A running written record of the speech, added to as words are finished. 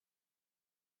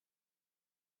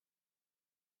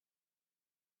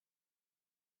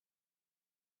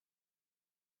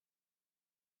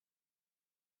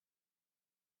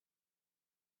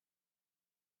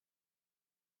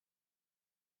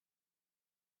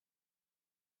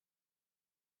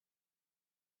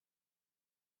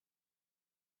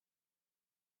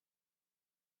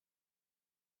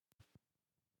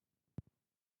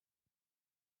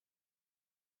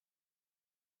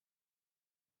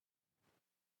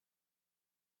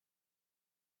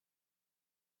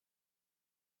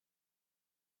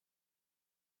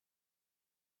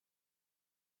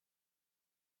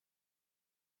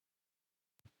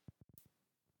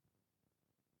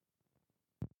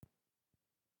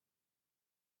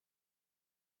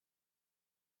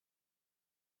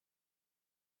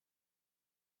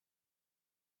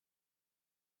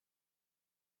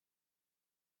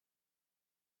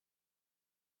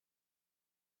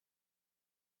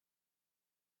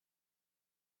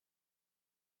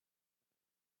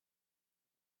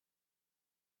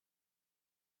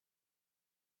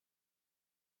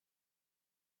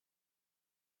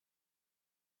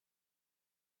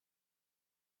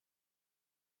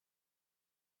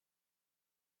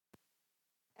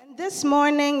And this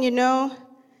morning,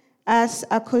 as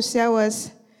Akosia was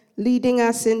leading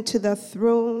us into the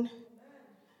throne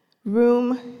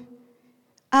room,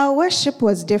 our worship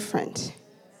was different.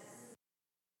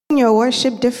 Your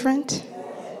worship different?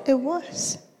 It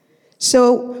was.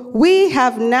 So we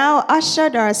have now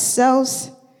ushered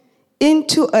ourselves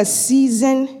into a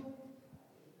season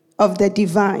of the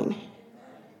divine.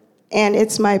 And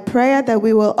it's my prayer that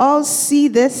we will all see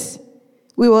this,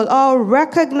 we will all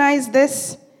recognize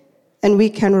this, and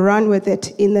we can run with it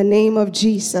in the name of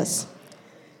Jesus.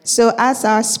 So as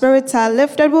our spirits are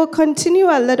lifted, we'll continue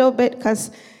a little bit because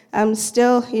I'm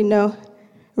still,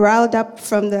 riled up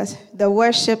from the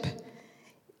worship.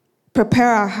 Prepare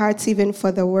our hearts even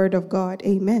for the word of God.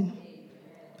 Amen.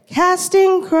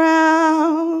 Casting crowns,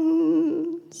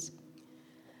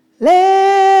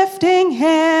 lifting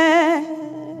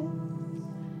hands,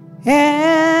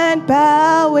 and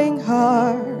bowing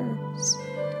hearts.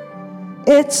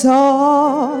 It's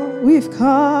all we've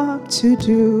come to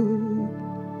do.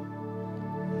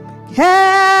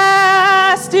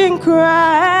 Casting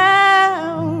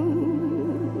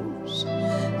crowns,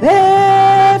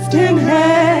 lifting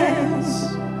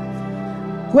hands,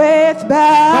 with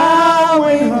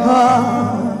bowing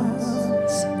hearts.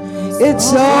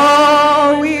 It's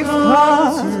all we've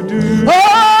come to do.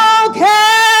 Oh,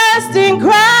 casting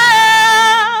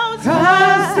crowns,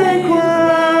 casting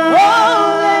crowns.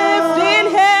 Oh, lifting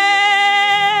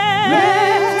hands,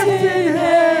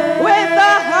 with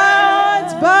the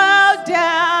hearts bowed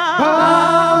down.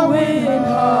 Bowing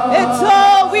hearts. It's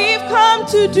all we've come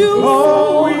to do.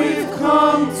 All we've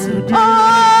come to do.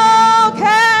 Oh,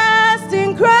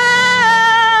 casting crowns,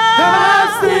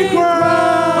 Casting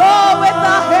crowns. oh, with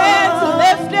the hands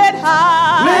lifted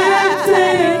high,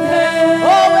 Lifting hands. oh,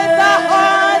 with the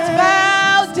hearts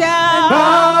bowed down.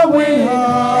 Bowing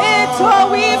hearts. It's all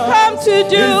we've come to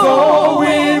do. It's all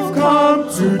we've come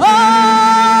to do. Oh,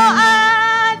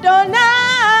 Adonai,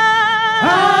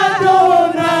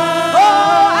 Adonai. oh,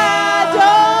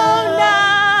 Adonai,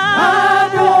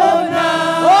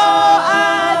 Adonai. oh,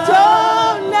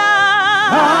 Adonai,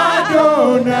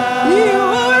 Adonai. you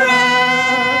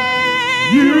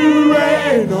reign. You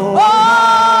reign on Oh,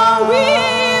 we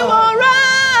will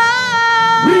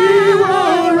rise. We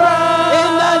will rise.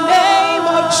 In the name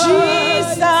of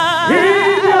Jesus. In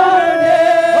your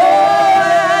name. Oh,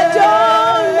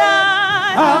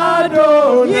 Adonai.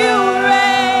 Adonai. You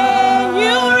reign,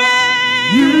 you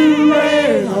reign. You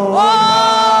reign on Oh,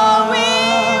 we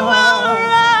will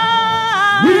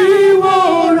rise. We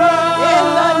will rise. In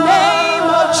the name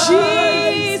of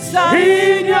Jesus.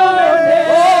 In your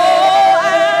name. Oh,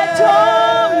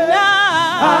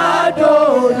 Adonai.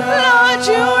 Adonai. Lord,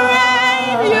 you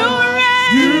reign, you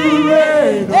reign. You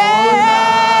reign on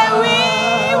Hey, we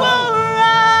will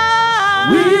rise.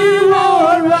 We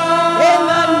will rise. In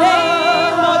the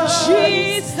name of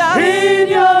Jesus. In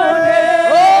your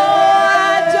name. Oh,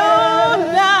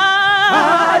 Adonai.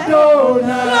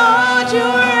 Adonai. Lord, you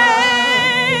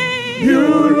reign. You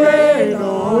reign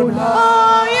on high.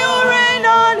 Oh, you reign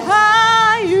on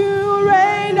high. You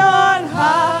reign on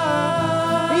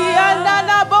high.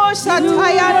 Yandanabo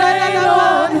satayandanaba.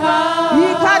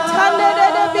 Yikatanede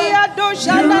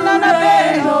biyadoshandananabe.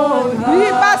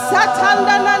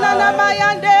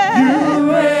 Yibasatandananamayande. You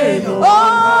reign on Oh,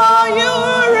 you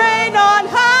reign on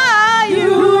high. You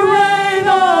reign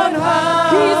on high.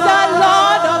 He's the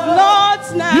Lord of Lords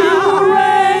now. You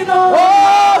reign on Oh,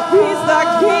 he's the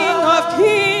King of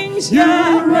Kings. You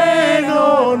Yeah. reign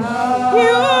on high.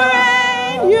 You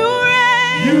reign, you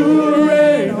reign. You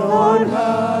reign on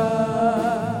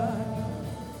high.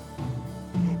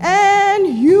 And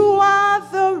you are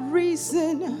the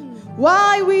reason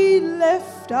why we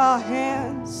lift our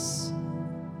hands,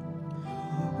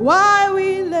 why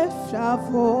we lift our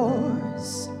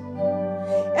voice,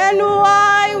 and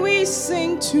why we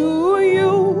sing to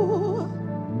you.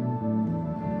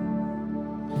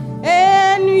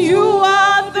 And you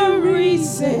are the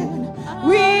reason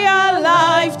we are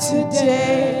alive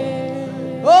today.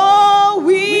 Oh,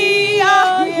 we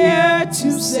are here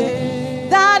to say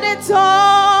that it's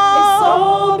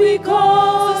all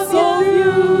because of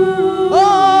you.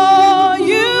 Oh,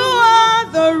 you are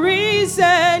the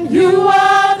reason. You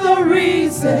are the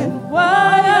reason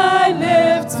why I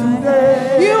live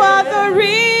today. You are the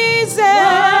reason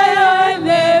why I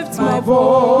lift my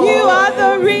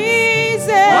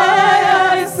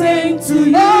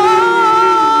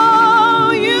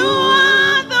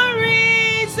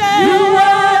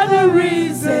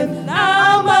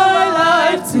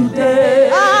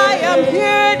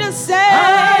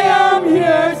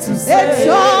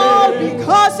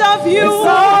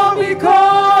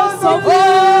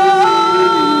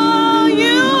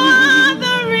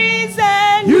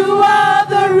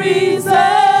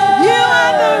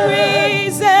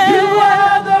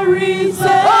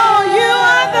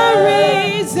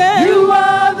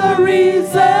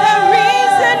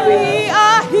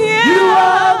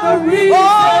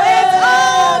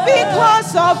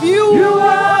of you. You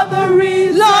are the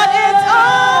reason. Lord, it's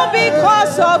all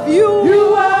because of you.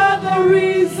 You are the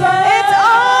reason. It's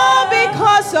all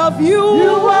because of you.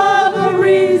 You are the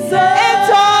reason.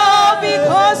 It's all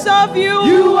because of you.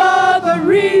 You are the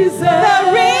reason.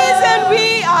 The reason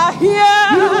we are here.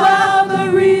 You are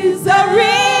the reason. The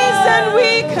reason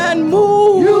we can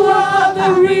move. You are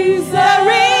the reason. The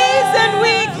reason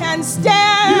we can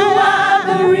stand. You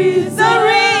are the reason. The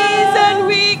reason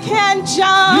we can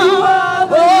jump. You are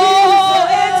the oh, reason.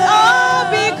 it's all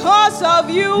because of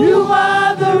you. You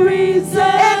are the reason.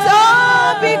 It's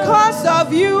all because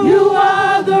of you. You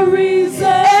are the reason.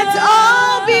 It's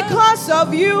all because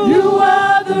of you. You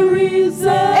are the reason.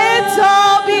 It's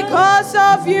all because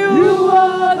of you. You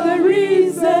are the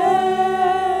reason.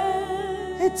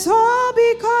 It's all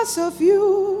because of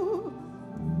you.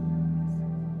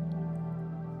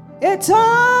 It's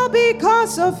all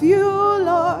because of you,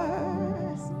 Lord.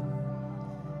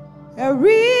 A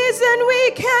reason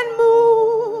we can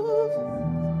move.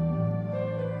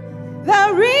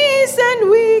 The reason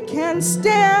we can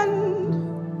stand.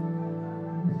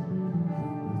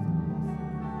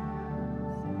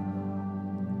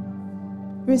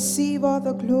 Receive all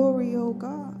the glory, O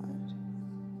God.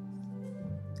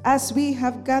 As we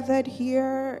have gathered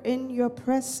here in your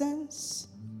presence,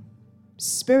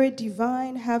 Spirit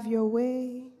divine, have your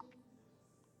way.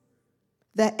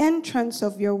 The entrance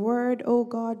of your word, O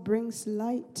God, brings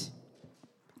light,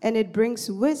 and it brings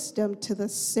wisdom to the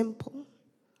simple.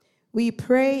 We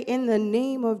pray in the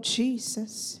name of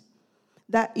Jesus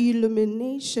that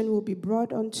illumination will be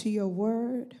brought unto your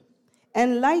word.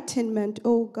 Enlightenment,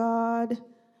 O God,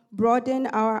 broaden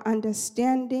our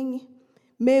understanding.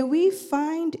 May we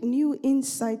find new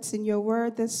insights in your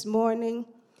word this morning,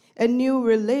 a new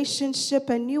relationship,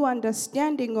 a new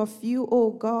understanding of you,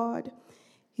 O God,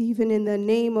 even in the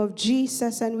name of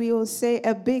Jesus. And we will say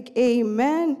a big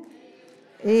amen.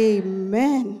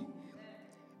 Amen.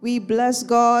 We bless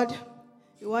God.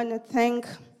 We want to thank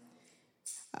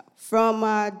from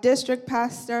our district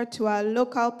pastor to our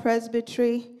local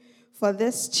presbytery for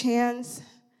this chance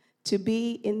to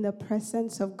be in the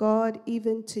presence of God,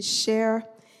 even to share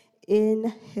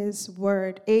in his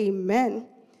word. Amen.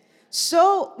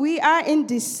 So we are in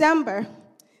December,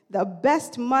 the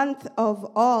best month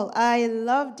of all. I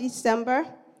love December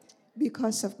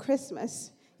because of Christmas.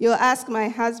 You'll ask my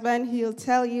husband, he'll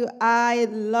tell you, I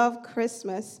love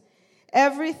Christmas.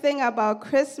 Everything about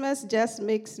Christmas just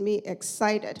makes me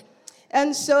excited.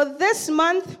 And so this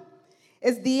month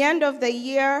is the end of the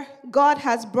year. God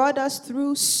has brought us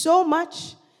through so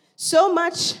much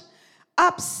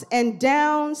ups and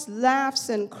downs, laughs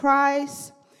and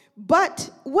cries.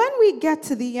 But when we get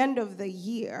to the end of the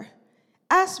year,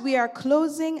 as we are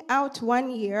closing out one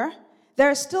year,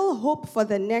 there's still hope for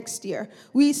the next year.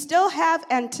 We still have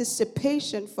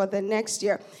anticipation for the next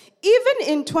year. Even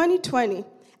in 2020,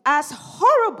 as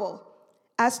horrible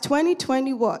as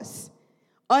 2020 was,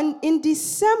 in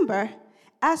December,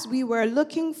 as we were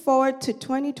looking forward to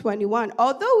 2021,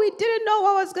 although we didn't know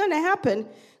what was going to happen,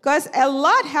 because a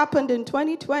lot happened in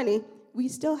 2020, we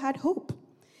still had hope.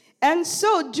 And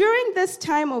so during this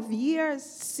time of year,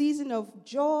 season of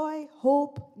joy,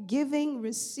 hope, giving,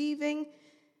 receiving,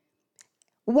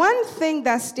 one thing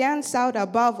that stands out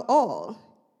above all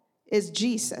is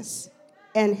Jesus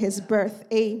and his birth.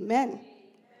 Amen.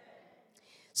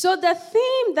 So the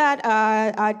theme that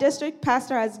our district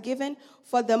pastor has given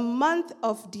for the month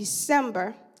of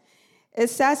December, it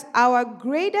says, our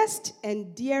greatest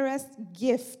and dearest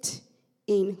gift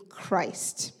in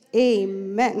Christ.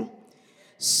 Amen.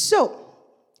 So,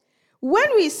 when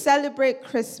we celebrate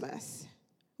Christmas,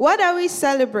 what are we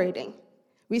celebrating?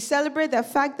 We celebrate the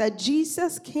fact that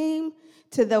Jesus came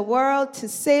to the world to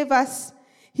save us.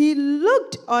 He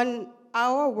looked on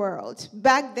our world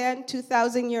back then,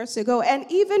 2,000 years ago, and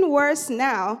even worse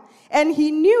now, and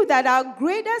he knew that our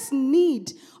greatest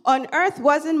need on earth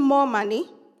wasn't more money,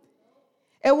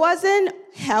 it wasn't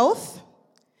health,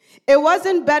 it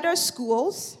wasn't better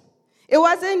schools, it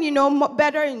wasn't,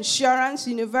 better insurance,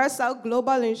 universal,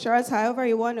 global insurance, however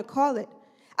you want to call it.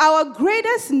 Our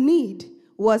greatest need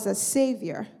was a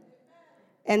Savior,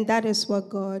 and that is what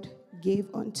God gave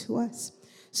unto us.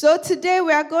 So today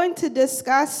we are going to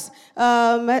discuss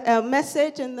a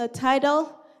message in the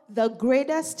title, The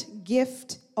Greatest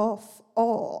Gift of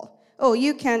All. Oh,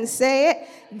 you can say it,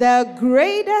 the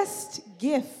greatest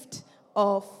gift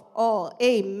of all.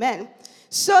 Amen.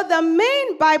 So the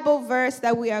main Bible verse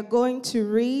that we are going to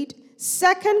read,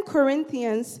 2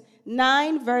 Corinthians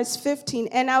 9, verse 15.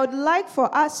 And I would like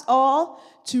for us all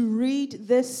to read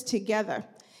this together.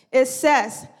 It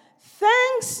says,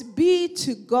 thanks be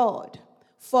to God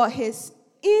for his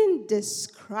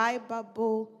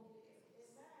indescribable.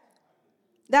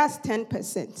 That's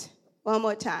 10%. One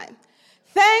more time.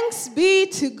 Thanks be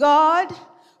to God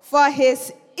for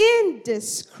his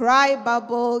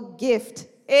indescribable gift.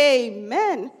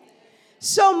 Amen.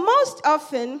 So most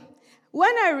often,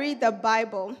 when I read the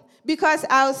Bible, because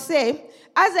I'll say,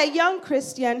 as a young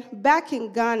Christian back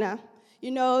in Ghana,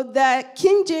 the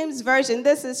King James Version,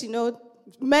 this is,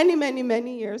 many, many,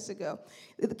 many years ago.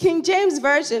 The King James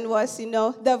Version was,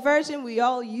 the version we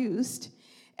all used,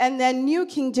 and then New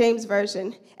King James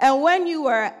Version. And when you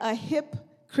were a hip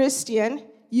Christian,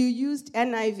 you used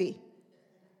NIV.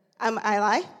 I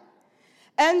lie?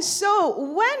 And so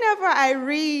whenever I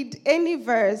read any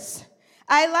verse,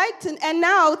 I like to, and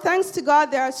now, thanks to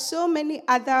God, there are so many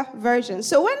other versions.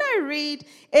 So when I read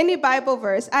any Bible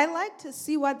verse, I like to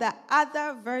see what the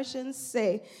other versions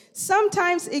say.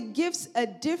 Sometimes it gives a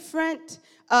different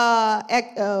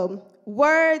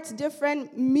words,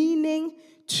 different meaning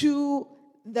to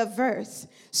the verse.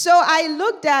 So I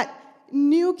looked at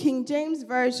New King James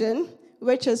Version,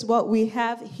 which is what we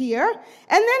have here, and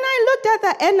then I looked at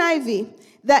the NIV.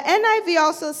 The NIV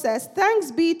also says,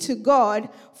 thanks be to God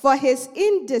for his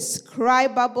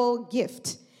indescribable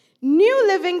gift. New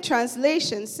Living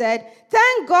Translation said,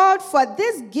 thank God for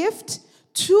this gift,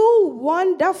 too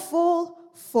wonderful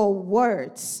for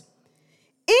words.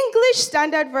 English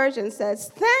Standard Version says,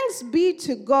 thanks be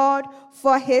to God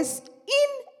for his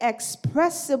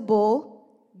inexpressible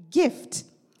gift.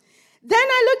 Then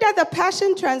I looked at the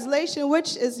Passion Translation,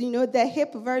 which is, the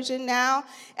hip version now,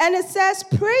 and it says,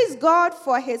 praise God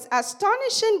for his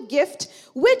astonishing gift,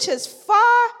 which is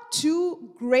far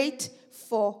too great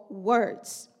for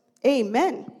words.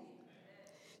 Amen.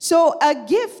 So a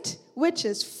gift which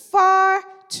is far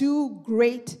too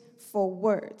great for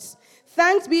words.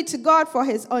 Thanks be to God for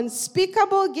his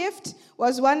unspeakable gift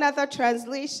was one other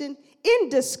translation.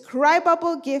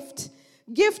 Indescribable gift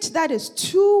that is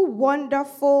too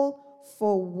wonderful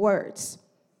for words.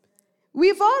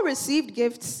 We've all received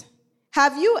gifts.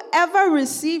 Have you ever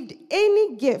received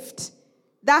any gift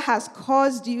that has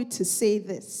caused you to say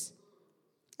this?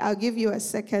 I'll give you a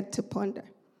second to ponder.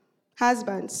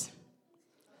 Husbands.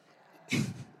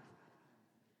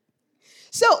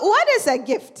 So what is a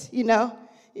gift,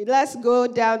 Let's go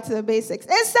down to the basics.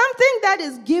 It's something that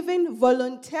is given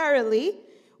voluntarily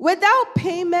without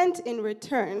payment in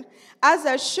return as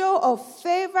a show of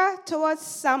favor towards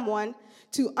someone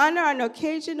to honor an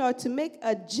occasion or to make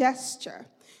a gesture.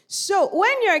 So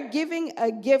when you're giving a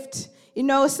gift,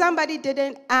 somebody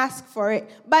didn't ask for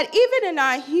it. But even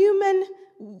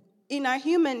in our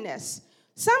humanness,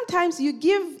 sometimes you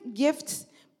give gifts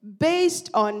based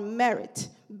on merit,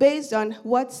 based on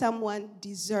what someone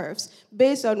deserves,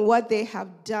 based on what they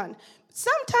have done.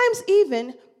 Sometimes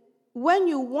even when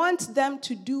you want them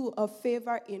to do a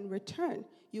favor in return,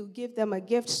 you give them a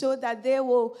gift so that they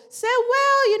will say,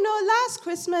 well, last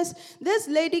Christmas, this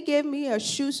lady gave me a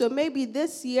shoe, so maybe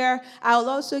this year I'll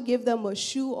also give them a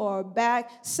shoe or a bag,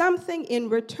 something in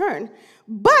return.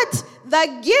 But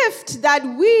the gift that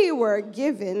we were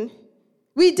given,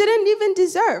 we didn't even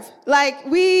deserve. Like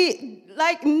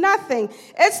nothing.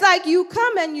 It's like you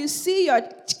come and you see your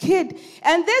kid,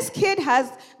 and this kid has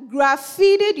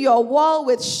graffitied your wall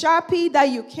with Sharpie that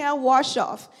you can't wash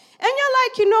off. And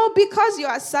you're like, because you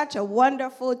are such a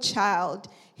wonderful child,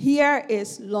 here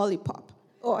is lollipop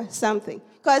or something.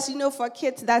 Because, for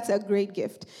kids, that's a great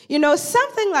gift.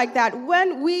 Something like that.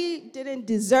 When we didn't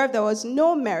deserve, there was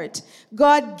no merit,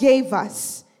 God gave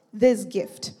us this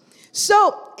gift.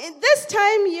 So in this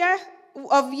time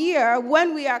of year,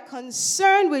 when we are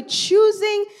concerned with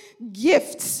choosing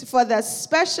gifts for the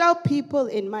special people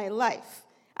in my life,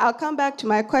 I'll come back to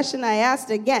my question I asked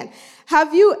again.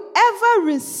 Have you ever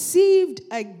received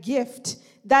a gift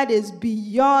that is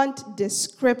beyond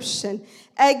description?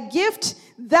 A gift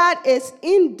that is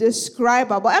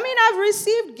indescribable. I've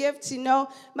received gifts, My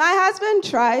husband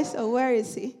tries. Oh, where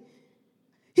is he?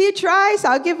 He tries,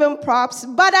 I'll give him props,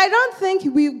 but I don't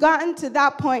think we've gotten to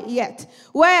that point yet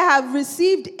where I have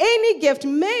received any gift.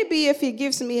 Maybe if he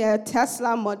gives me a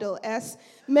Tesla Model S,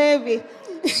 maybe.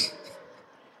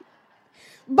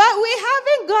 But we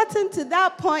haven't gotten to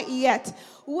that point yet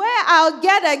where I'll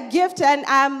get a gift and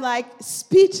I'm like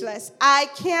speechless. I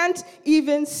can't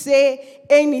even say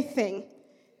anything.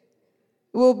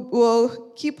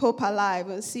 We'll keep hope alive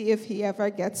and see if he ever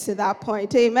gets to that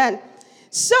point. Amen.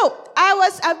 So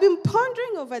I've been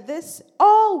pondering over this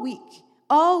all week.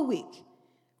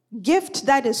 Gift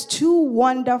that is too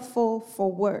wonderful for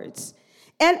words.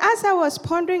 And as I was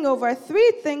pondering over,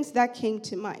 three things that came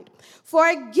to mind. For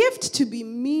a gift to be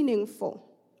meaningful,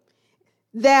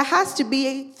 there has to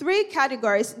be 3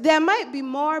 categories. There might be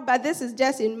more, but this is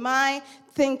just in my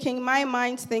thinking, my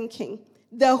mind's thinking.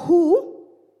 The who,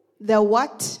 the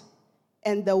what,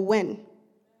 and the when.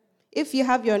 If you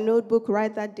have your notebook,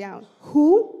 write that down.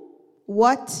 Who,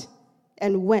 what,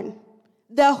 and when.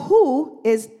 The who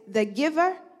is the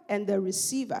giver and the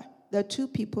receiver, the 2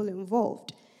 people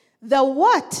involved. The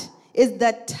what is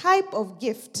the type of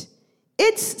gift,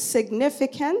 its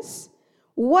significance,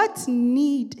 what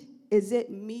need is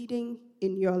it meeting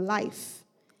in your life.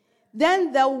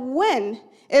 Then the when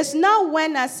is not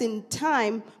when as in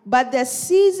time, but the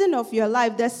season of your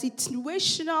life, the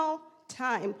situational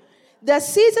time, the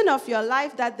season of your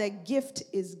life that the gift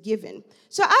is given.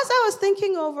 So as I was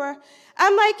thinking over,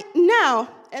 I'm like, now,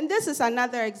 and this is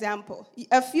another example.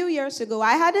 A few years ago,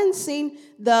 I hadn't seen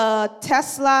the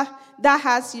Tesla that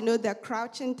has, the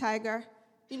crouching tiger.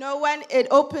 When it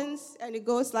opens and it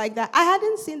goes like that. I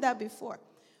hadn't seen that before.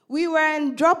 We were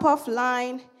in drop-off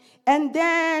line, and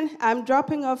then I'm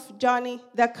dropping off Johnny,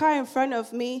 the car in front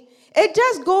of me. It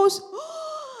just goes,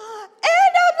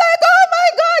 and I'm like, oh my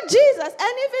God, Jesus.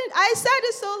 And even I said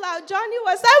it so loud, Johnny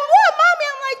was like, what, Mommy?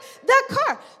 I'm like, the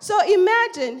car. So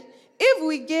imagine if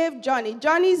we gave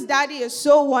Johnny's daddy is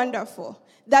so wonderful,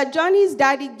 that Johnny's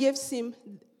daddy gives him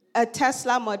a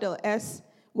Tesla Model S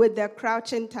with the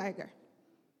crouching tiger.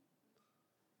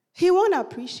 He won't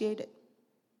appreciate it.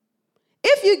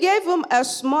 If you gave him a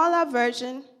smaller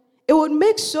version, it would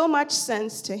make so much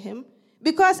sense to him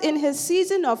because in his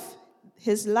season of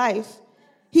his life,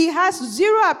 he has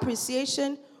zero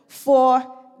appreciation for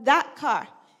that car.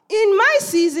 In my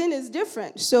season is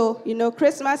different. So,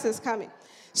 Christmas is coming.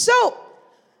 So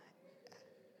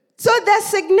the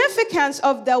significance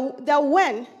of the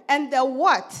when and the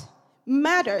what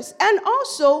matters. And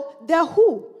also the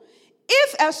who.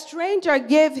 If a stranger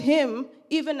gave him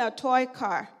even a toy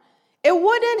car, it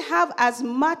wouldn't have as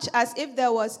much as if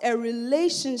there was a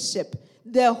relationship,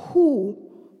 the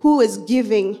who is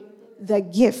giving the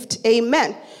gift.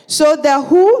 Amen. So the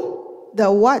who,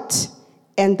 the what,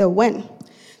 and the when.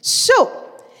 So,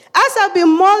 as I've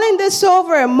been mulling this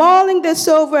over,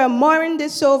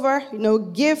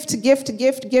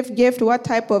 gift, what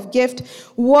type of gift,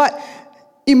 what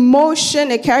emotion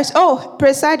it carries. Oh,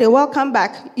 Preside, welcome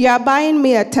back. You are buying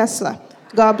me a Tesla.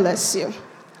 God bless you.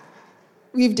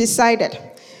 We've decided.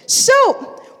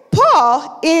 So,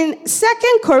 Paul, in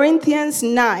 2 Corinthians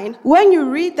 9, when you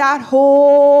read that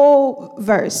whole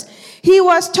verse, he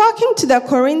was talking to the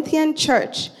Corinthian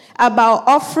church about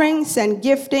offerings and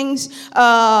giftings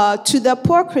to the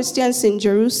poor Christians in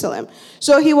Jerusalem.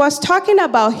 So he was talking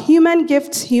about human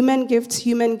gifts.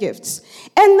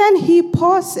 And then he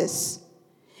pauses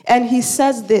and he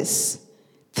says this,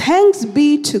 thanks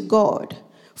be to God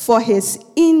for his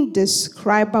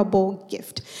indescribable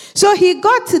gift. So he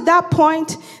got to that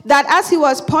point that as he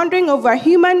was pondering over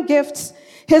human gifts,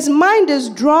 his mind is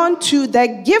drawn to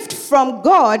the gift from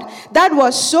God that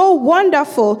was so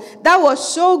wonderful, that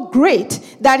was so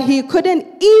great, that he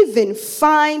couldn't even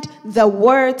find the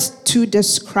words to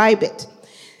describe it.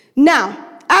 Now,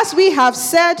 as we have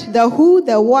said, the who,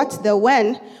 the what, the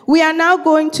when, we are now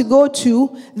going to go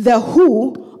to the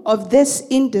who of this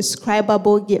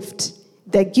indescribable gift.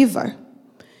 The giver.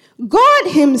 God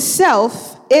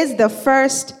himself is the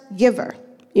first giver.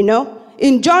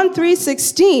 In John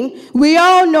 3:16, we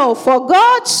all know, for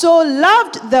God so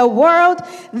loved the world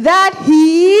that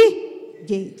he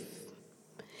gave.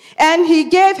 And he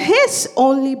gave his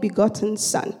only begotten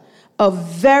Son, a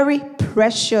very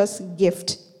precious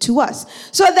gift to us.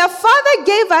 So the Father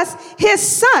gave us his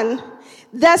Son.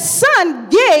 The Son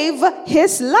gave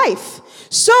his life.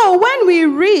 So when we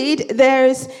read,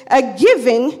 there's a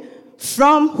giving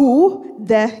from who?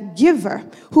 The giver,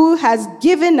 who has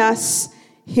given us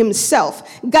himself.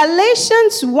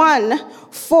 Galatians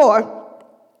 1:4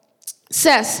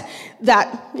 says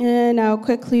that, and I'll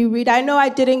quickly read. I know I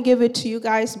didn't give it to you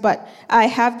guys, but I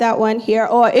have that one here.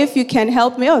 Or if you can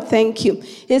help me, thank you.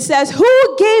 It says,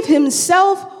 who gave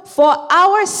himself for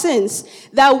our sins,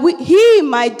 that he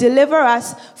might deliver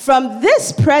us from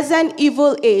this present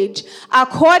evil age,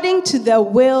 according to the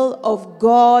will of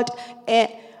God,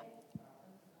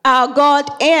 our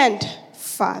God and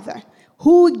Father,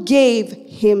 who gave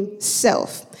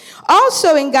himself.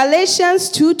 Also in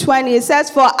Galatians 2:20, it says,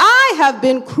 for I have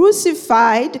been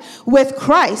crucified with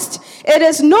Christ. It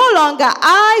is no longer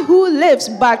I who lives,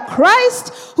 but Christ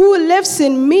who lives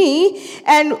in me.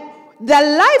 And the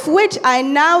life which I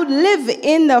now live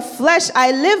in the flesh,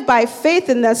 I live by faith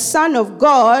in the Son of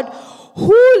God,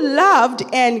 who loved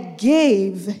and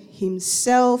gave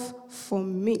himself for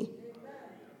me.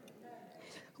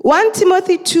 1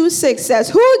 Timothy 2:6 says,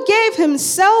 who gave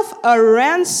himself a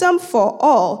ransom for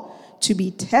all to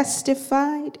be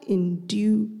testified in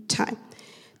due time.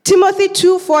 Timothy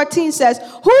 2:14 says,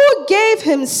 who gave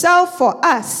himself for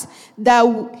us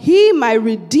that he might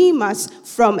redeem us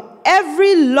from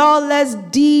every lawless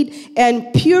deed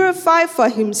and purify for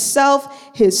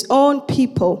himself his own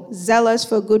people, zealous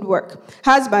for good work.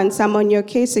 Husbands, I'm on your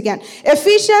case again.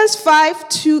 Ephesians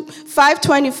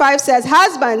 5:25 says,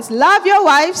 husbands, love your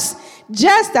wives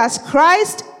just as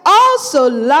Christ also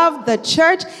loved the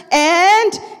church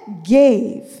and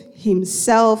gave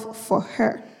himself for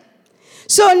her.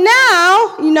 So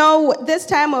now, this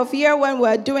time of year when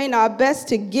we're doing our best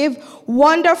to give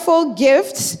wonderful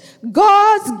gifts,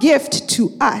 God's gift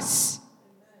to us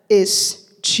is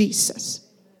Jesus.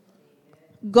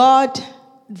 God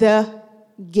the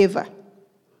giver.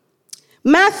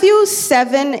 Matthew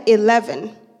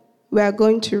 7:11. We are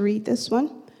going to read this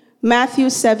one. Matthew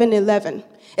 7:11.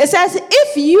 It says,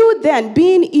 if you then,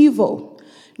 being evil,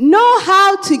 know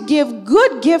how to give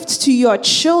good gifts to your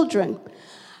children,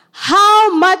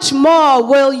 how much more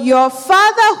will your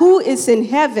Father who is in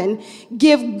heaven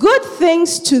give good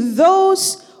things to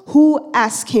those who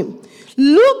ask him?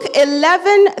 Luke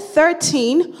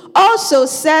 11:13 also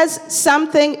says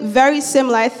something very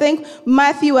similar. I think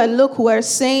Matthew and Luke were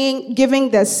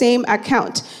giving the same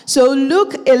account. So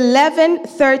Luke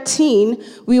 11:13,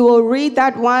 we will read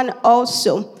that one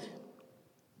also.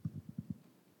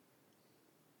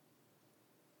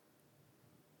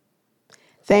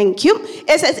 Thank you.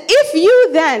 It says, if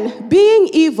you then, being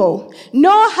evil,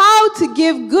 know how to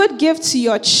give good gifts to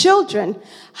your children,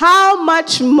 how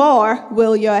much more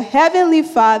will your heavenly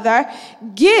Father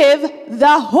give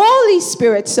the Holy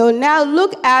Spirit? So now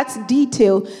look at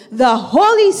detail. The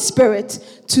Holy Spirit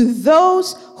to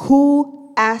those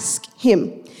who ask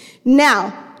him.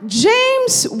 Now,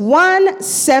 James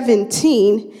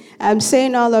 1:17. I'm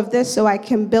saying all of this so I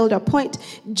can build a point.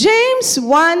 James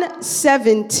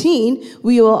 1:17,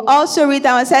 we will also read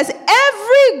that one. It says,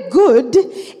 every good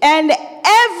and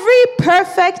every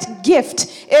perfect gift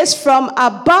is from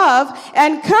above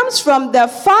and comes from the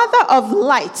Father of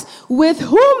lights, with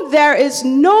whom there is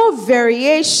no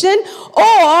variation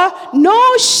or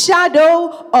no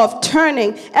shadow of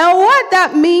turning. And what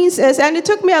that means is, and it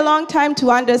took me a long time to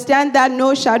understand that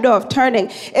no shadow of turning,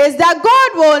 is that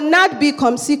God will not be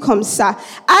comme ci, comme ça.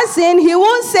 As in, he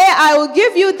won't say, I will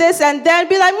give you this and then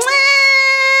be like,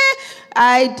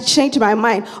 I changed my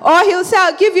mind. Or he'll say,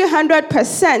 I'll give you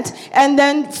 100%. And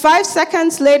then 5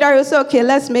 seconds later, he'll say, okay,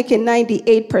 let's make it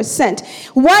 98%.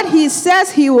 What he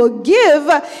says he will give,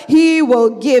 he will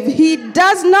give. He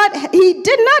did not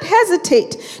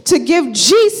hesitate to give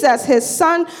Jesus, his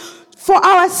son, for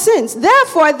our sins.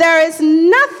 Therefore, there is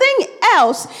nothing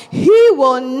else he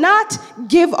will not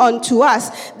give unto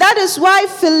us. That is why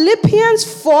Philippians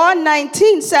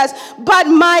 4:19 says, but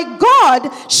my God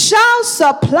shall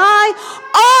supply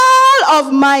all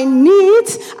of my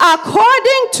needs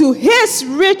according to his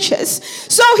riches.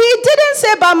 So he didn't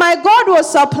say, but my God will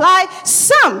supply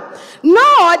some.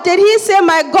 Nor did he say,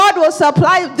 my God will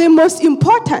supply the most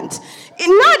important.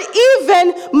 Not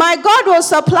even my God will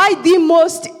supply the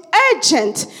most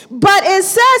urgent, but it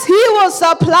says he will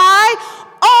supply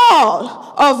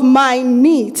all of my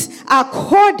needs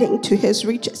according to his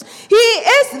riches. He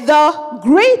is the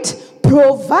great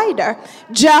provider,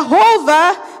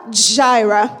 Jehovah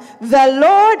Jireh, the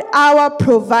Lord our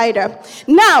provider.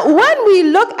 Now, when we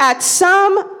look at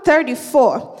Psalm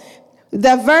 34,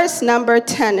 the verse number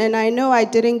 10, and I know I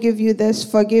didn't give you this,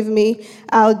 forgive me,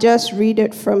 I'll just read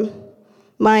it from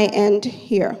my end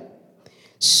here.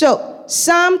 So,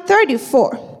 Psalm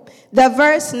 34, the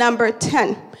verse number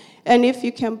 10. And if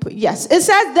you can put, yes. It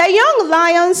says, the young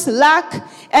lions lack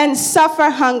and suffer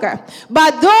hunger,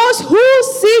 but those who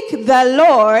seek the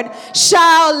Lord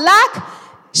shall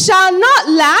not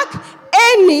lack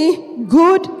any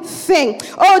good thing.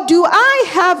 Oh, do I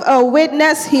have a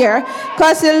witness here?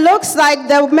 Because it looks like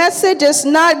the message is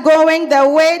not going the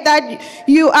way that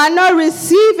you are not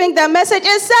receiving the message.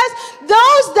 It says,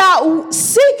 those that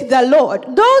seek the Lord,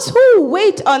 those who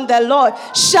wait on the Lord,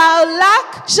 shall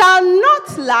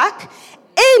not lack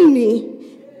any.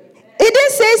 It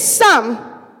didn't say some.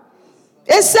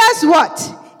 It says what?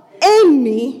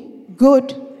 Any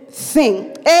good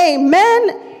thing.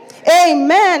 Amen.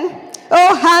 Amen.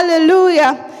 Oh,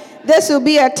 hallelujah. This will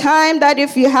be a time that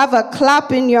if you have a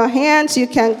clap in your hands, you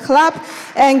can clap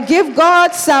and give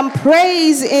God some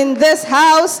praise in this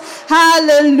house.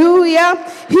 Hallelujah.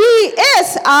 He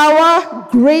is our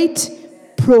great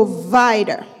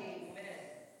provider.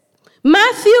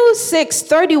 Matthew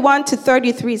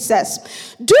 6:31-33 says,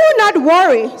 "Do not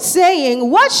worry, saying,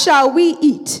 what shall we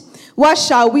eat? What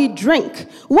shall we drink?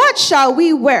 What shall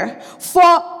we wear?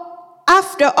 For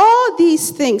after all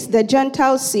these things the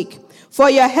Gentiles seek. For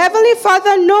your heavenly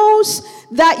Father knows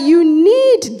that you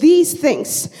need these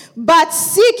things. But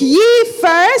seek ye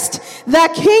first the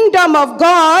kingdom of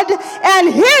God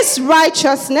and his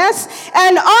righteousness,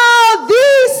 and all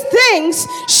these things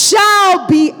shall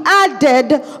be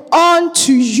added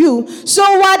unto you." So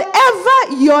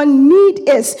whatever your need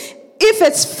is, if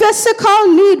it's physical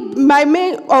need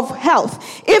of health,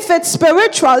 if it's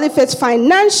spiritual, if it's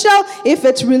financial, if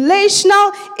it's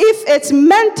relational, if it's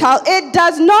mental, it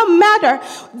does not matter.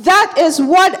 That is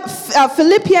what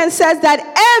Philippians says, that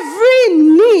every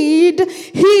need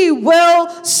he will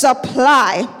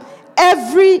supply.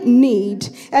 Every need.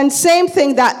 And same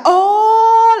thing, that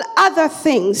all other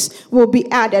things will be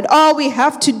added. All we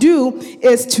have to do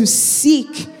is to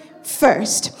seek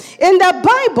first. In the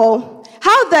Bible,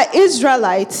 how the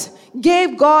Israelites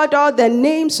gave God all the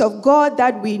names of God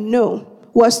that we know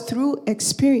was through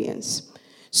experience.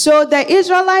 So the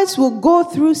Israelites will go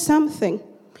through something,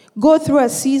 go through a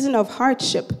season of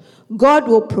hardship. God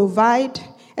will provide,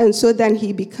 and so then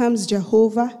he becomes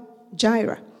Jehovah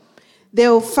Jireh. They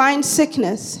will find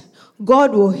sickness.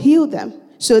 God will heal them,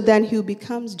 so then he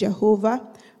becomes Jehovah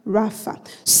Rapha.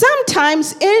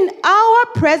 Sometimes in our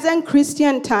present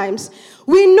Christian times,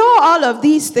 we know all of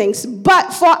these things,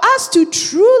 but for us to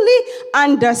truly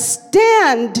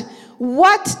understand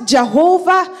what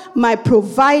Jehovah, my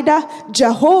provider,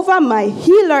 Jehovah, my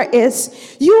healer is,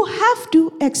 you have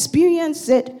to experience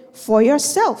it for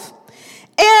yourself.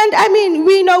 And I mean,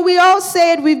 we know, we all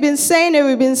say it, we've been saying it,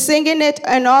 we've been singing it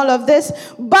and all of this,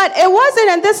 but it wasn't,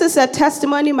 and this is a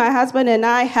testimony my husband and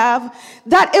I have,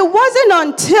 that it wasn't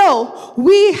until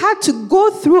we had to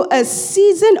go through a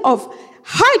season of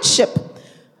hardship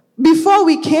before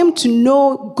we came to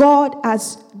know God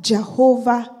as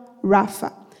Jehovah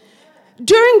Rapha.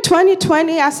 During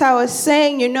 2020, as I was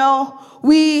saying,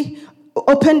 we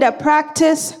opened a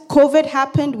practice. COVID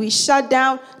happened. We shut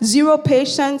down. 0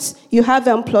 patients. You have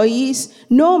employees.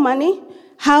 No money.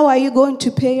 How are you going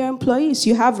to pay your employees?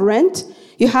 You have rent.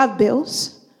 You have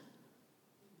bills.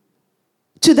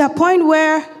 To the point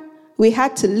where we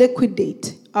had to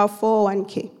liquidate our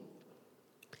 401k.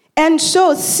 And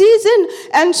so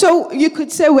you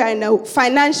could say we're in a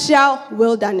financial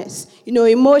wilderness,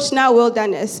 emotional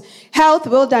wilderness, health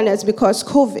wilderness because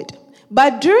COVID.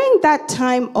 But during that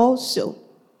time also,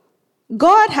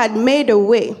 God had made a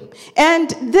way. And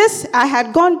this, I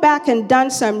had gone back and done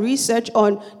some research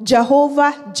on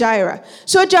Jehovah Jireh.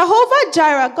 So Jehovah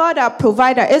Jireh, God our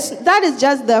provider, that is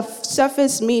just the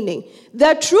surface meaning.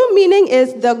 The true meaning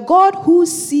is the God who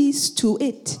sees to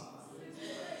it.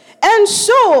 And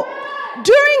so,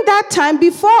 during that time,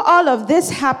 before all of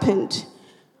this happened,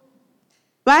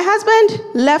 my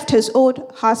husband left his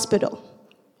old hospital,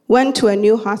 went to a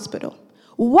new hospital.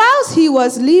 Whilst he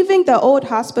was leaving the old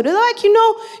hospital,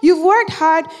 you've worked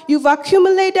hard, you've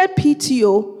accumulated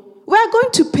PTO. We're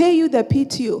going to pay you the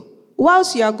PTO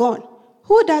whilst you're gone.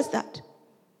 Who does that?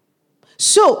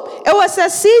 So, it was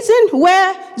a season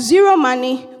where 0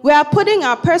 money. We are putting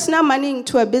our personal money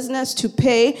into a business to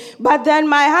pay, but then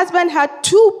my husband had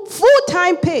 2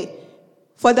 full-time pay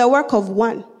for the work of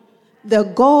 1. The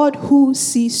God who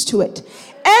sees to it.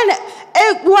 And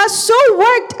it was so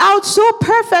worked out so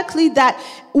perfectly that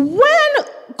when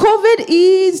COVID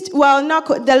eased,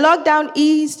 the lockdown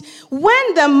eased,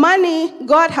 when the money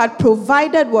God had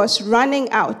provided was running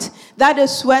out, that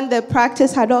is when the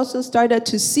practice had also started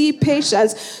to see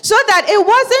patients, so that it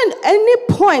wasn't any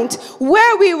point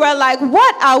where we were like,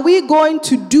 what are we going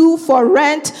to do for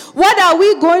rent? What are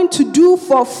we going to do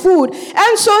for food?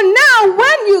 And so now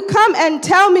when you come and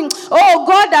tell me, oh,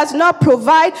 God does not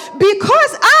provide,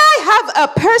 because I have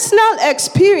a personal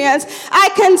experience, I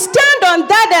can stand on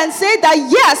that and say that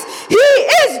yes, he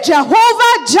is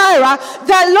Jehovah Jireh,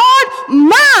 the Lord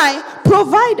my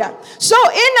provider. So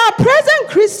in our present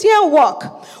Christian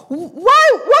walk,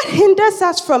 what hinders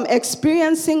us from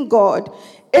experiencing God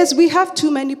is we have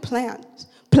too many plans.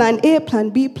 Plan A,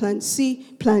 plan B, plan C,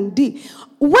 plan D.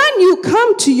 When you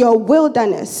come to your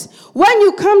wilderness, when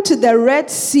you come to the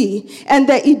Red Sea and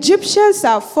the Egyptians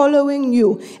are following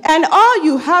you and all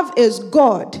you have is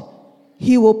God,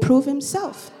 he will prove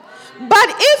himself.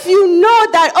 But if you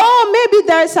know that, maybe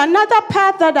there is another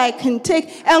path that I can take,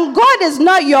 and God is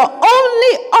not your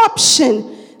only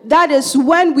option, that is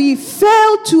when we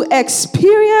fail to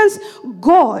experience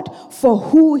God for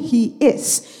who he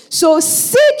is. So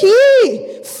seek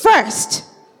ye first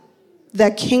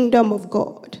the kingdom of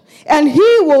God. And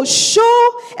he will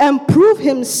show and prove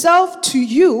himself to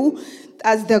you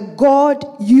as the God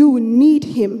you need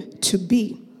him to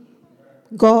be.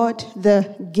 God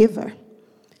the giver.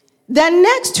 The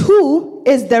next who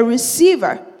is the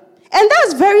receiver. And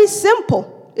that's very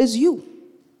simple. It's you.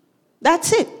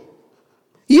 That's it.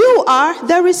 You are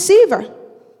the receiver.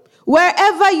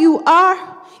 Wherever you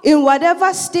are, in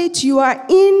whatever state you are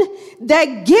in,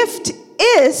 the gift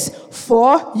is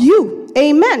for you.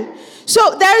 Amen.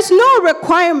 So there is no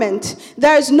requirement.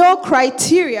 There is no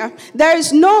criteria. There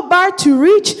is no bar to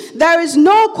reach. There is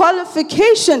no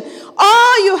qualification.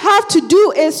 All you have to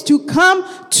do is to come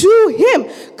to him.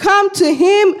 Come to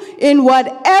him in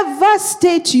whatever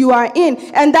state you are in.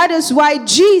 And that is why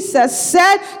Jesus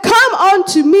said, "Come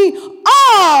unto me,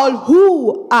 all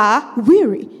who are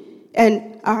weary and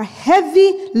are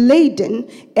heavy laden,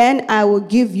 and I will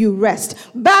give you rest."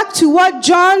 Back to what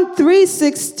John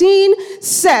 3:16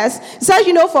 says. It says,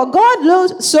 for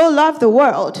God so loved the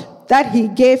world that he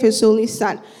gave his only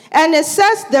son. And it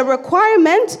says the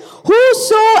requirement,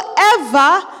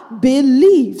 whosoever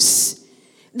believes.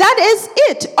 That is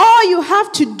it. All you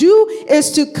have to do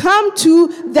is to come to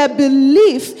the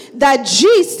belief that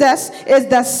Jesus is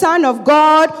the Son of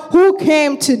God who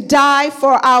came to die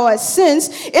for our sins.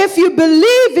 If you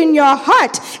believe in your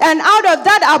heart, and out of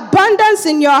that abundance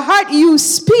in your heart, you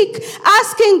speak,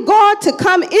 asking God to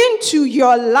come into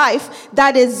your life,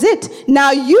 that is it.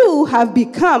 Now you have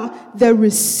become the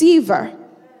receiver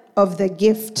of the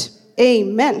gift.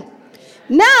 Amen.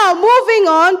 Now, moving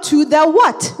on to the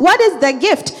what. What is the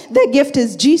gift? The gift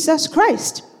is Jesus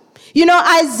Christ.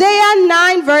 Isaiah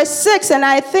 9 verse 6, and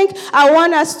I think I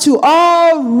want us to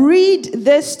all read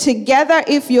this together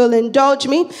if you'll indulge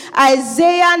me.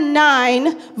 Isaiah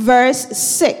 9 verse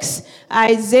 6.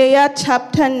 Isaiah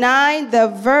chapter 9, the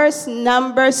verse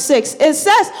number 6. It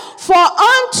says, "For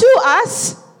unto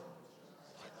us,"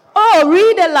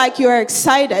 read it like you're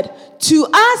excited. "To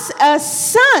us a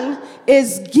son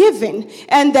is given,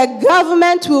 and the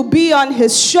government will be on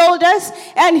his shoulders,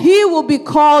 and he will be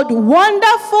called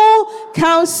Wonderful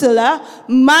Counselor,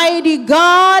 Mighty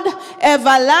God,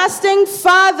 Everlasting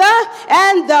Father,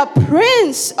 and the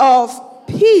Prince of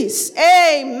Peace."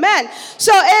 Amen.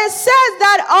 So it says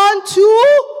that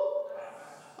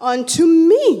unto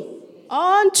me.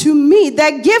 Unto me.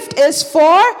 The gift is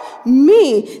for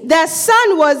me. The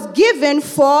Son was given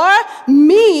for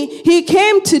me. He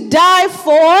came to die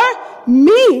for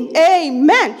me.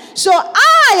 Amen. So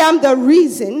I am the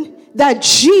reason that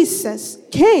Jesus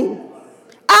came.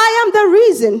 I am the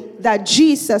reason that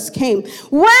Jesus came.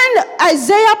 When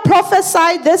Isaiah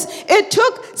prophesied this, it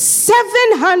took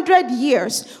 700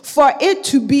 years for it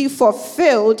to be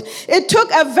fulfilled. It took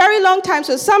a very long time.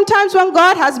 So sometimes when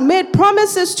God has made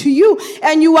promises to you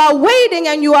and you are waiting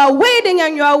and you are waiting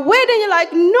and you are waiting, you're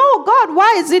like, "No, God,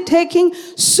 why is it taking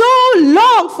so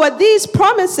long for these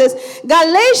promises?"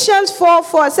 Galatians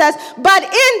 4:4 says, "But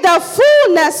in the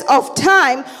fullness of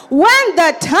time, when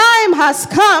the time has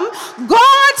come,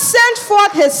 God sent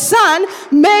forth his Son,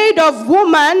 made of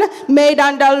woman, made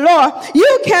under law."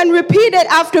 You can repeat it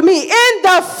after me. In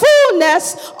the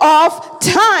fullness of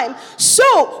time.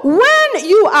 So when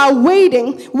you are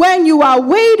waiting,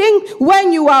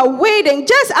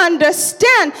 just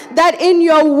understand that in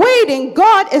your waiting,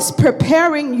 God is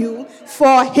preparing you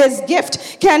for his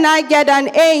gift. Can I get an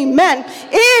amen?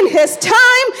 In his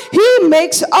time, he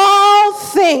makes all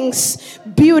things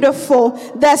beautiful.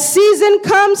 The season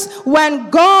comes when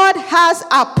God has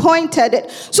appointed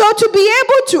it. So to be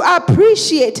able to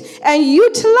appreciate and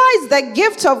utilize the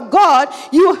gift of God,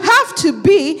 you have to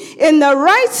be in the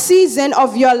right season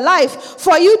of your life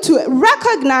for you to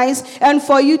recognize and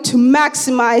for you to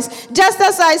maximize. Just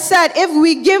as I said, if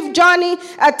we give Johnny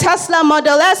a Tesla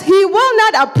Model S, he will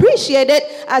not appreciate it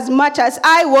as much as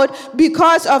I would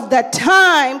because of the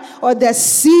time or the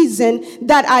season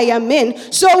that I am in.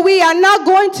 So we are not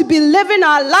going to be living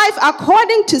our life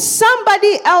according to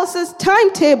somebody else's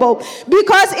timetable,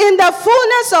 because in the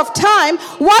fullness of time,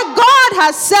 what God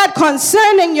has said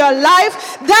concerning your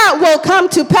life, that will come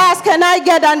to pass. Can I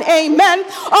get an amen?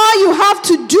 All you have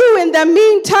to do in the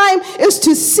meantime is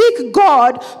to seek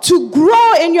God, to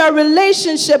grow in your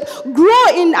relationship, grow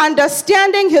in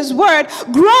understanding his word,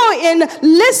 grow in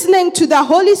listening to the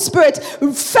Holy Spirit,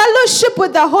 fellowship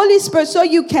with the Holy Spirit so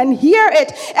you can hear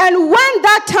it. And when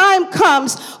that time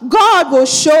comes, God will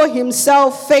show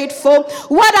himself faithful.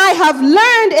 When what I have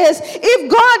learned is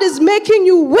if God is making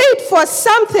you wait for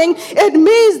something, it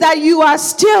means that you are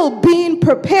still being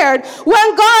prepared.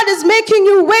 When God is making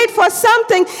you wait for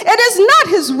something, it is not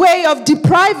his way of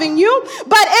depriving you,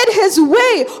 but it is his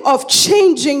way of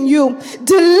changing you.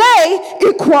 Delay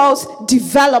equals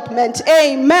development.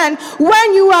 Amen.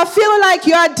 When you are feeling like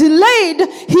you are delayed,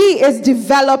 he is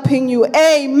developing you.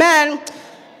 Amen.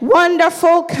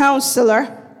 Wonderful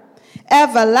Counselor,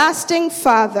 Everlasting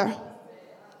Father,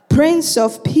 Prince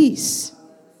of Peace.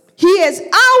 He is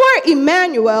our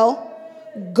Emmanuel,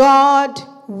 God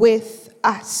with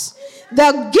us.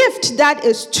 The gift that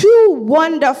is too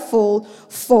wonderful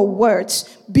for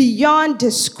words, beyond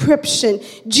description.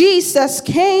 Jesus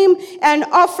came and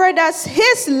offered us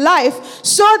his life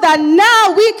so that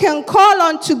now we can call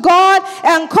unto God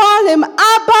and call him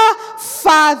Abba,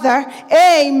 Father.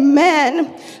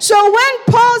 Amen. So when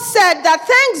Paul said that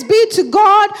thanks be to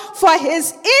God for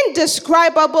his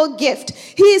indescribable gift,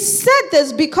 he said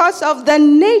this because of the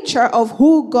nature of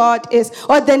who God is,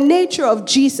 or the nature of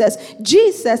Jesus.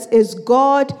 Jesus is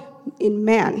God in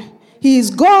man. He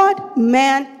is God,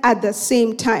 man at the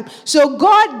same time. So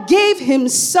God gave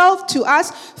himself to us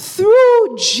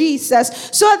through Jesus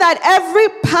so that every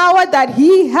power that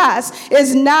he has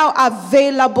is now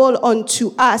available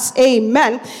unto us.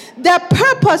 Amen. The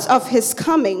purpose of his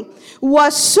coming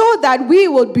was so that we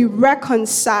would be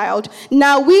reconciled.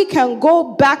 Now we can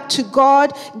go back to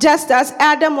God just as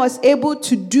Adam was able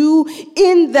to do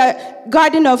in the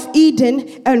Garden of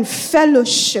Eden and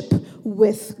fellowship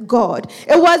with God.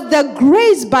 It was the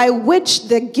grace by which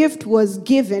the gift was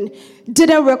given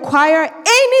didn't require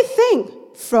anything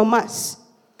from us.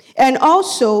 And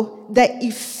also the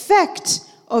effect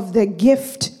of the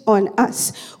gift on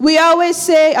us. We always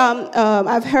say,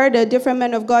 I've heard a different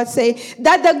man of God say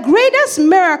that the greatest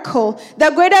miracle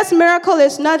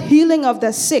is not healing of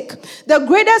the sick. The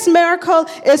greatest miracle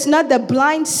is not the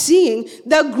blind seeing.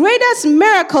 The greatest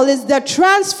miracle is the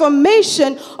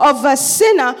transformation of a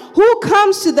sinner who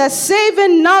comes to the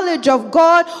saving knowledge of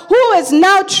God, who is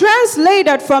now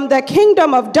translated from the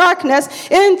kingdom of darkness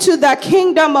into the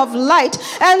kingdom of light.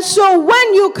 And so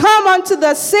when you come unto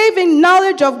the saving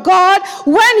knowledge of God,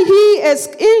 when he is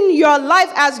in your life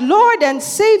as Lord and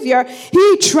Savior,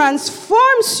 he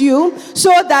transforms you so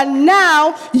that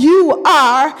now you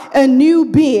are a new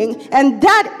being. And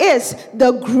that is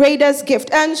the greatest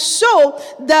gift. And so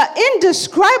the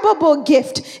indescribable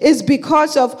gift is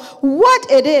because of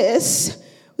what it is,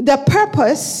 the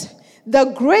purpose, the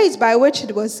grace by which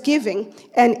it was given,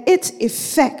 and its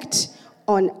effect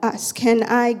on us. Can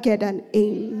I get an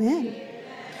amen?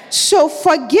 So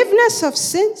forgiveness of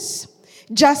sins,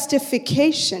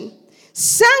 justification,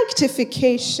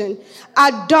 sanctification,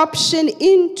 adoption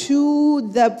into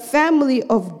the family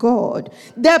of God,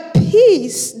 the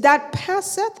peace that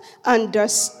passeth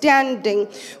understanding.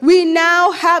 We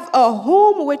now have a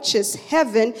home which is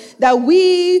heaven, that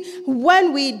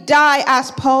when we die,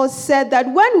 as Paul said,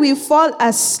 that when we fall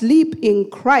asleep in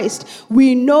Christ,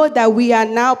 we know that we are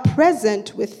now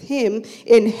present with him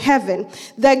in heaven.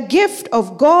 The gift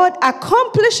of God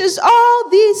accomplishes all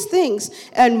these things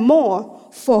and more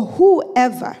for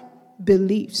whoever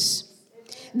believes.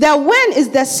 The when is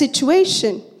the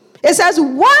situation. It says,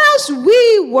 whilst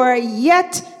we were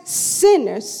yet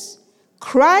sinners,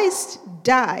 Christ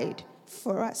died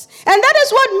for us. And that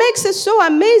is what makes it so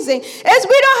amazing, is we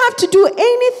don't have to do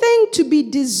anything to be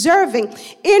deserving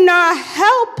in our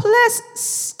helpless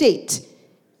state.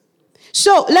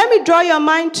 So let me draw your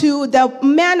mind to the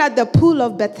man at the pool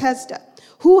of Bethesda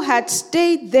who had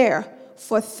stayed there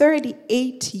for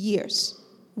 38 years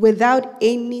without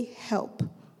any help.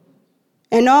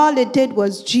 And all it did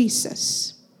was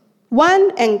Jesus.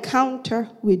 One encounter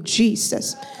with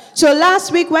Jesus. So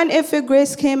last week when Ife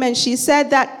Grace came and she said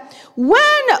that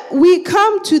when we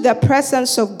come to the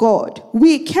presence of God,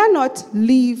 we cannot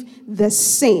leave the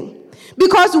same.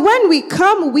 Because when we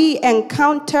come, we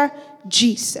encounter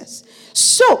Jesus.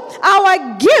 So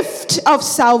our gift of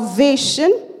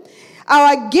salvation,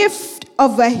 our gift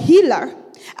of a healer,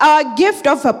 our gift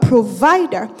of a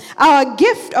provider, our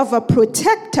gift of a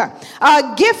protector,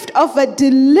 our gift of a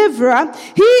deliverer.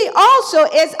 He also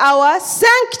is our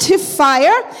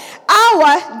sanctifier,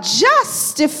 our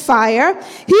justifier.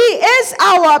 He is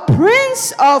our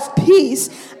Prince of Peace,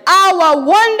 our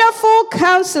wonderful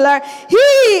Counselor. He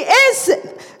is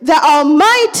the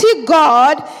Almighty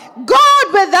God, God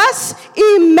with us,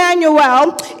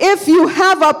 Emmanuel. If you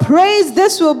have a praise,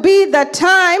 this will be the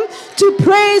time to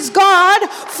praise God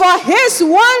for his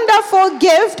wonderful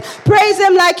gift. Praise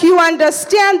him like you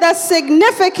understand the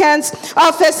significance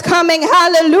of his coming.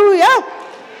 Hallelujah.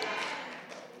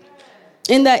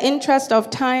 In the interest of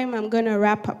time, I'm going to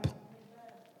wrap up.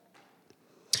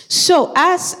 So,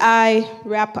 as I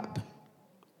wrap up,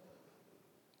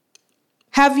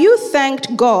 have you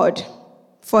thanked God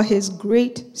for his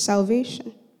great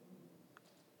salvation?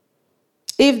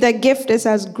 If the gift is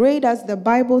as great as the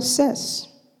Bible says,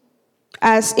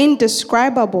 as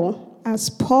indescribable as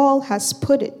Paul has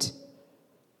put it,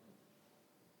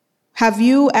 have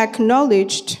you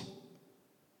acknowledged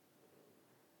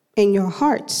in your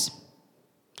hearts,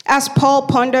 as Paul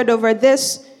pondered over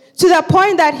this, to the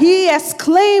point that he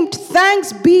exclaimed,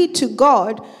 "Thanks be to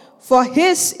God for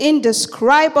his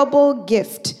indescribable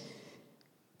gift."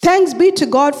 Thanks be to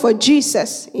God for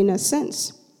Jesus, in a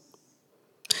sense.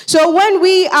 So when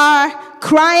we are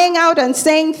crying out and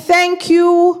saying, "Thank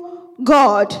you,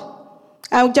 God,"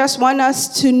 I just want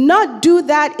us to not do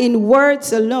that in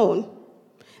words alone,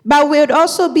 but would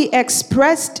also be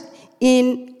expressed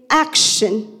in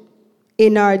action,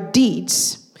 in our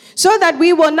deeds. So that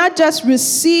we will not just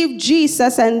receive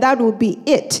Jesus and that will be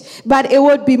it, but it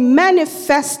would be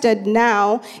manifested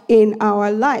now in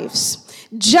our lives.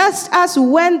 Just as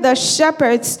when the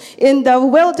shepherds in the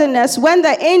wilderness, when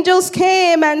the angels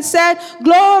came and said,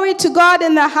 "Glory to God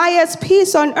in the highest,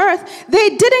 peace on earth," they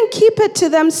didn't keep it to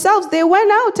themselves. They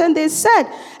went out and they said,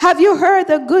 "Have you heard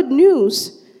the good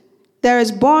news? There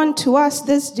is born to us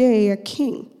this day a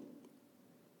king."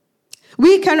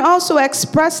 We can also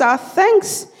express our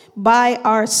thanks by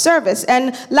our service.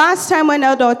 And last time when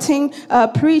Elder Ting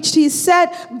preached, he said,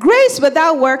 "Grace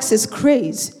without works is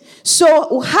craze."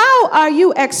 So how are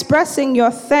you expressing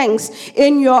your thanks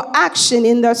in your action,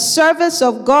 in the service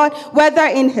of God, whether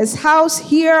in his house,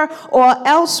 here, or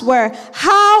elsewhere?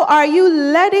 How are you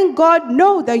letting God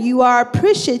know that you are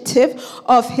appreciative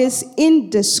of his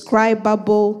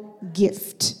indescribable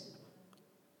gift?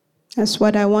 That's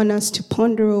what I want us to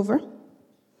ponder over.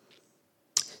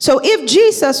 So if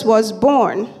Jesus was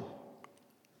born,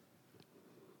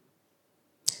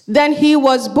 then he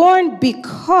was born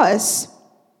because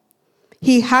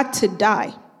he had to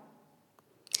die.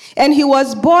 And he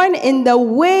was born in the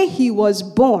way he was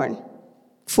born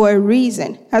for a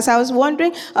reason. As I was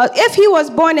wondering, if he was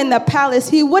born in the palace,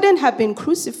 he wouldn't have been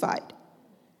crucified.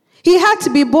 He had to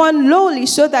be born lowly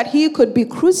so that he could be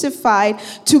crucified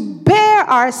to bear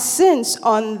our sins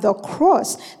on the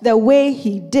cross the way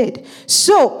he did.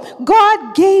 So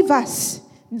God gave us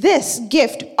this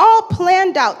gift, all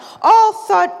planned out, all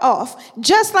thought of,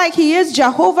 just like he is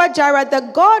Jehovah Jireh, the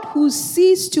God who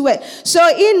sees to it. So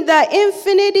in the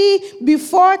infinity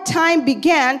before time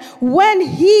began, when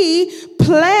he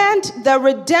planned the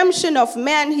redemption of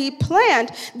man, he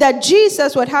planned that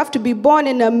Jesus would have to be born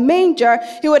in a manger.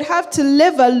 He would have to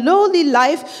live a lowly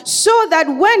life so that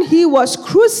when he was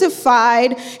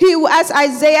crucified, he, as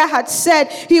Isaiah had said,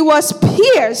 he was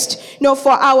pierced,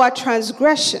 for our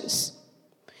transgressions.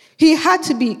 He had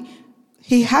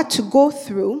to go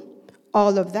through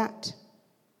all of that.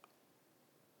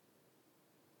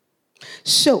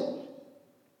 So,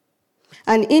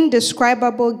 an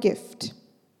indescribable gift,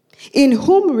 in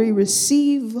whom we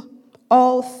receive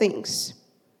all things.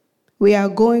 We are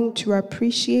going to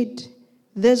appreciate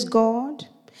this God.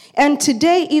 And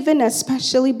today, even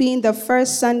especially being the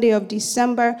first Sunday of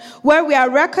December, where we are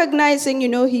recognizing,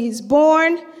 he's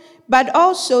born, but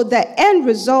also the end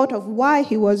result of why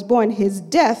he was born, his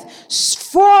death,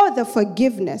 for the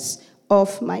forgiveness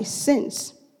of my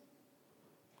sins.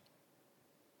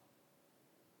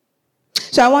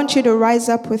 So I want you to rise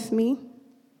up with me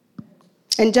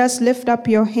and just lift up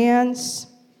your hands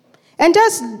and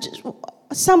just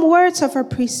some words of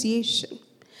appreciation.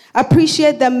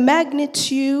 Appreciate the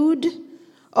magnitude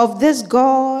of this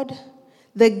God,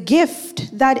 the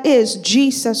gift that is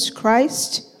Jesus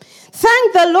Christ.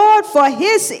 Thank the Lord for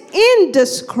his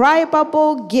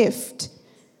indescribable gift.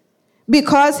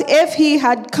 Because if he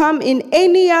had come in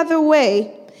any other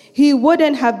way, he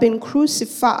wouldn't have been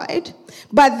crucified.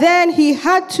 But then he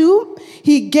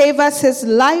gave us his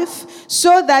life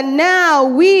so that now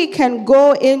we can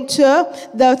go into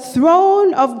the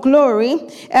throne of glory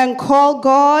and call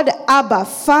God Abba,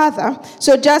 Father.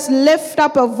 So just lift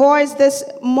up a voice this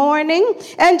morning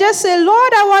and just say,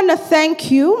 Lord, I want to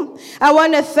thank you. I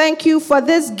want to thank you for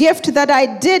this gift that I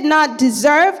did not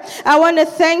deserve. I want to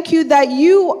thank you that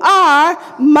you are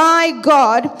my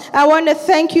God. I want to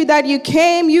thank you that you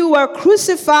came, you were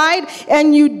crucified,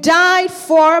 and you died died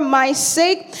for my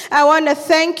sake. I want to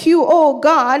thank you, oh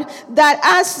God, that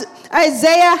as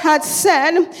Isaiah had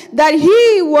said, that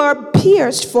he were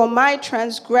pierced for my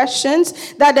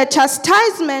transgressions, that the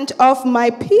chastisement of my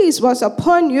peace was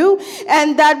upon you,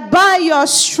 and that by your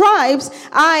stripes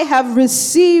I have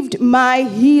received my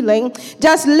healing.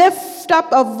 Just lift up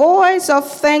a voice of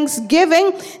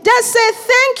thanksgiving. Just say,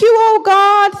 thank you, oh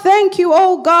God. Thank you,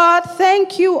 oh God.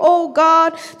 Thank you, oh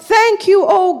God. Thank you,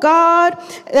 oh God.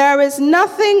 There is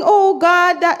nothing, oh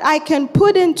God, that I can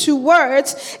put into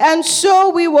words. And so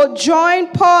we will join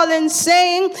Paul in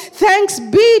saying, thanks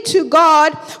be to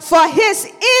God for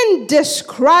his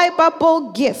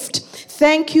indescribable gift.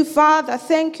 Thank you, Father.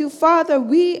 Thank you, Father.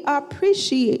 We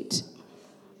appreciate.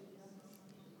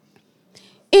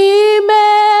 Imela